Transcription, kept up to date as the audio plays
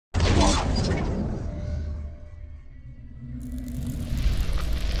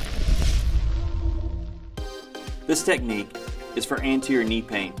This technique is for anterior knee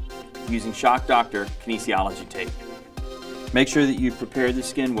pain using Shock Doctor Kinesiology Tape. Make sure that you've prepared the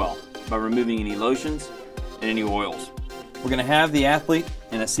skin well by removing any lotions and any oils. We're going to have the athlete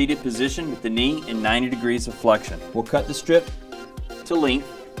in a seated position with the knee in 90 degrees of flexion. We'll cut the strip to length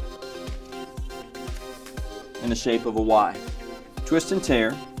in the shape of a Y. Twist and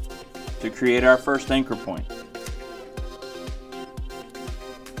tear to create our first anchor point.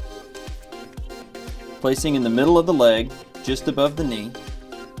 Placing in the middle of the leg, just above the knee.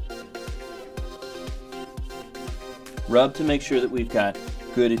 Rub to make sure that we've got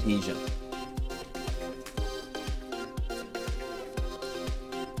good adhesion.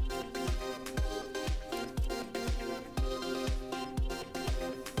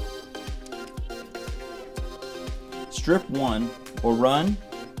 Strip 1 will run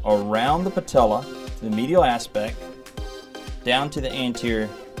around the patella to the medial aspect down to the anterior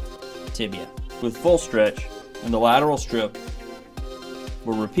tibia with full stretch, and the lateral strip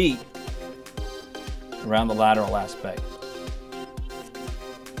will repeat around the lateral aspect.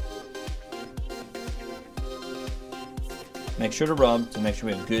 Make sure to rub to make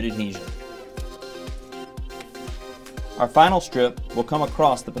sure we have good adhesion. Our final strip will come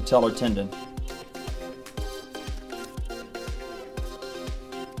across the patellar tendon.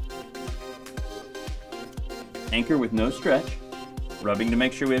 Anchor with no stretch, rubbing to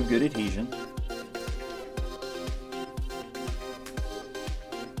make sure we have good adhesion.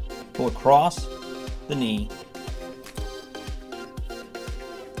 Pull across the knee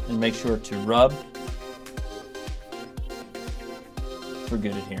and make sure to rub for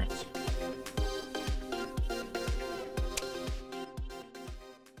good adherence.